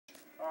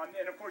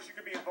And of course, you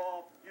could be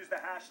involved. Use the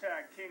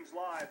hashtag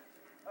KingsLive.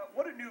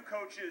 What do new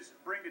coaches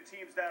bring to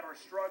teams that are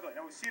struggling?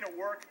 Now, we've seen it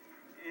work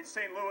in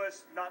St.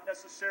 Louis, not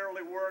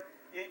necessarily work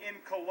in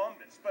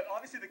Columbus, but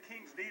obviously the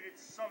Kings needed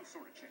some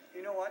sort of change.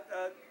 You know what?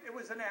 It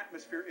was an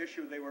atmosphere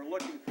issue they were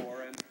looking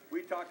for, and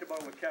we talked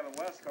about it with Kevin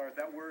Westgarth,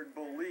 that word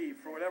believe,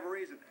 for whatever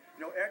reason.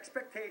 You know,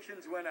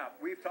 expectations went up.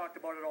 We've talked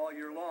about it all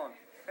year long.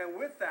 And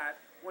with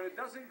that, when it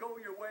doesn't go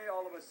your way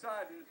all of a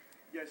sudden,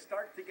 you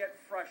start to get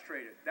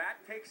frustrated. That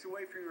takes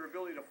away from your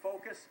ability to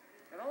focus,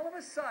 and all of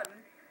a sudden,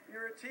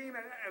 you're a team,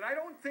 and I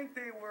don't think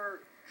they were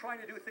trying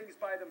to do things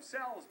by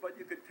themselves, but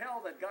you could tell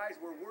that guys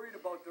were worried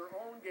about their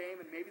own game,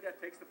 and maybe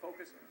that takes the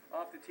focus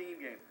off the team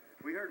game.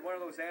 We heard one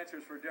of those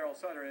answers for Daryl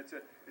Sutter. It's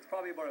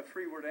probably about a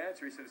 3-word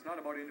answer. He said it's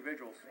not about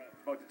individuals, it's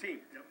about the team.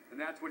 Yep. And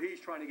that's what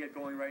he's trying to get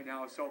going right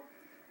now. So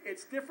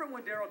it's different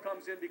when Daryl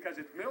comes in because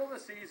it's middle of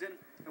the season,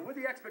 and with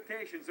the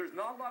expectations, there's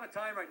not a lot of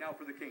time right now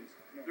for the Kings.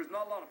 There's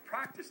not a lot of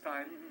practice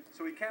time,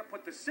 so he can't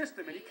put the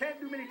system, and he can't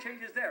do many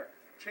changes there.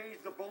 Change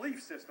the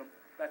belief system.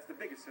 That's the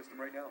biggest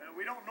system right now.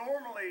 We don't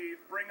normally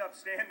bring up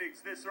standings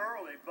this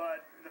early,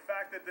 but the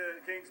fact that the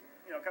Kings,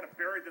 kind of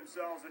buried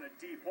themselves in a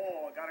deep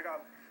hole,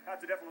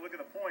 have to definitely look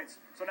at the points.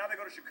 So now they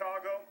go to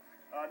Chicago,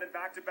 then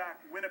back-to-back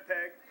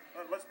Winnipeg.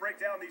 Let's break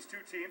down these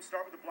two teams.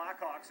 Start with the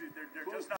Blackhawks. They're just not